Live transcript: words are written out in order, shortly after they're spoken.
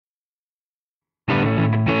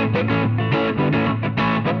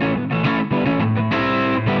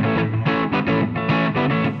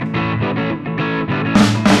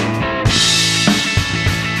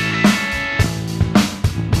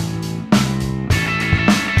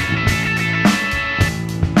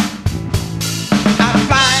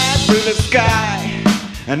The sky,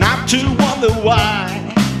 and I too wonder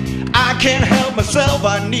why I can't help myself,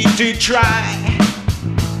 I need to try.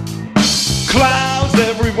 Clouds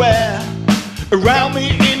everywhere around me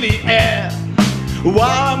in the air,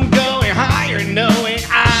 while I'm going higher knowing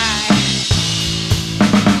I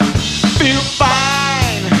feel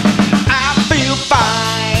fine, I feel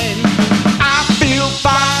fine, I feel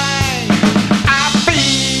fine, I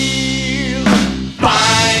feel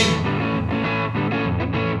fine.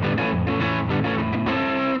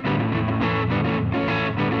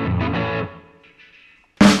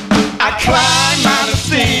 I climb out of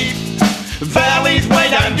steep valleys way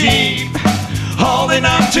down deep, holding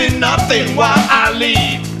on to nothing while I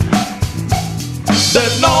leap.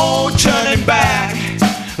 There's no turning back,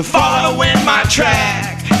 following my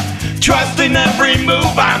track, trusting every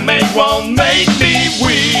move I make won't make me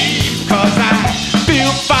weep. Cause I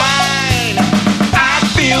feel fine, I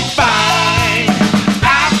feel fine,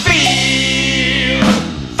 I feel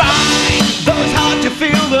fine. Though it's hard to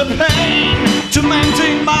feel the pain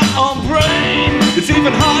tormenting my own brain, it's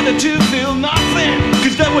even harder to feel nothing,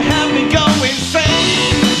 cause that would have me go insane.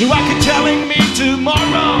 So I keep telling me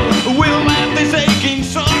tomorrow will end this aching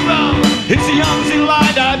sorrow. It's the empty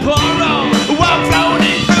light I borrow while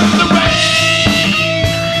floating through the rain.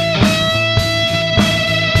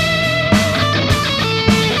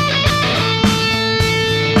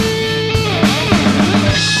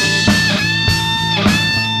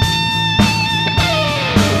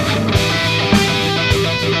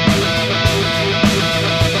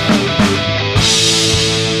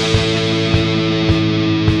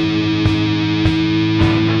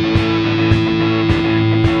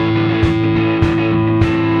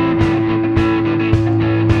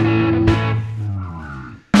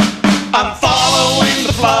 I'm following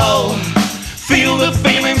the flow, feel the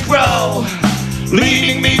feelings grow,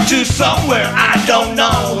 leading me to somewhere I don't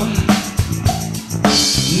know.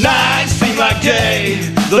 Nights seem like day,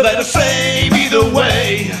 the better save either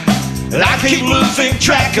way. I keep losing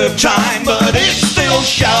track of time, but it still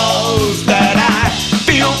shows.